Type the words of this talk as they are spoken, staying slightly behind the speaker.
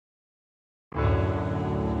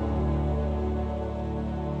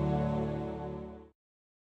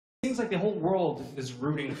Seems like the whole world is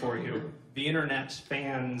rooting for you. The internet,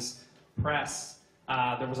 fans, press.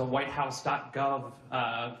 There was a whitehouse.gov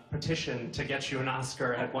petition to get you an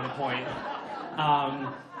Oscar at one point.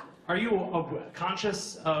 Are you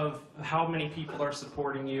conscious of how many people are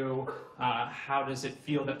supporting you? How does it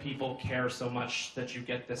feel that people care so much that you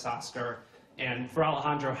get this Oscar? And for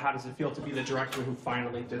Alejandro, how does it feel to be the director who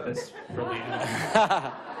finally did this brilliant?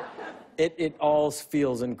 It all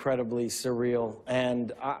feels incredibly surreal,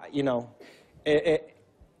 and you know,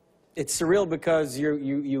 it's surreal because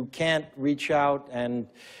you can't reach out and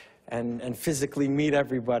physically meet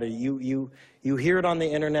everybody. You hear it on the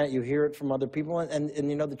internet, you hear it from other people, and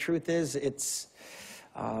you know, the truth is, it's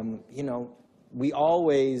you know, we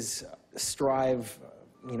always strive,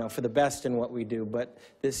 you know, for the best in what we do, but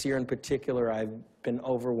this year in particular, I've been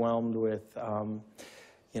overwhelmed with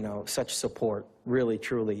you know, such support, really,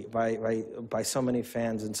 truly, by so many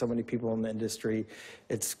fans and so many people in the industry.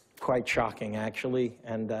 It's quite shocking, actually,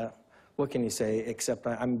 and what can you say, except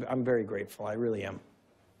I'm very grateful, I really am.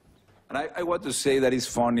 And I want to say that it's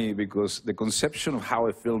funny because the conception of how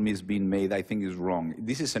a film is being made, I think, is wrong.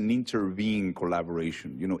 This is an intervening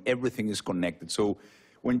collaboration. You know, everything is connected. So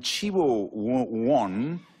when Chivo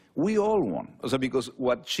won, we all won. Also because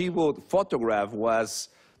what Chivo photographed was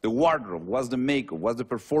the wardrobe, was the makeup, was the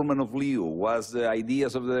performance of Leo, was the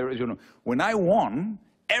ideas of the, you know. When I won,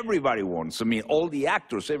 everybody won. So, I mean, all the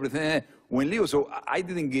actors, everything. When Leo, so I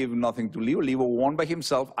didn't give nothing to Leo. Leo won by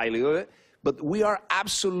himself. But we are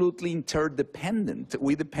absolutely interdependent.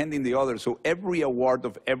 We depend on the other. So every award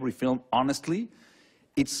of every film, honestly,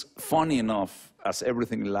 it's funny enough, as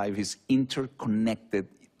everything in life is interconnected,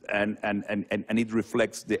 and it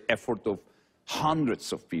reflects the effort of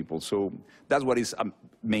hundreds of people. So that's what is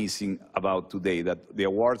amazing about today, that the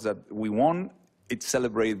awards that we won, it's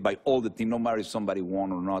celebrated by all the team, no matter if somebody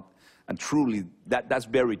won or not. And truly, that's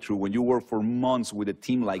very true. When you work for months with a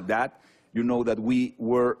team like that, you know that we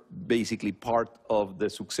were basically part of the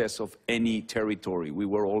success of any territory. We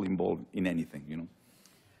were all involved in anything, you know.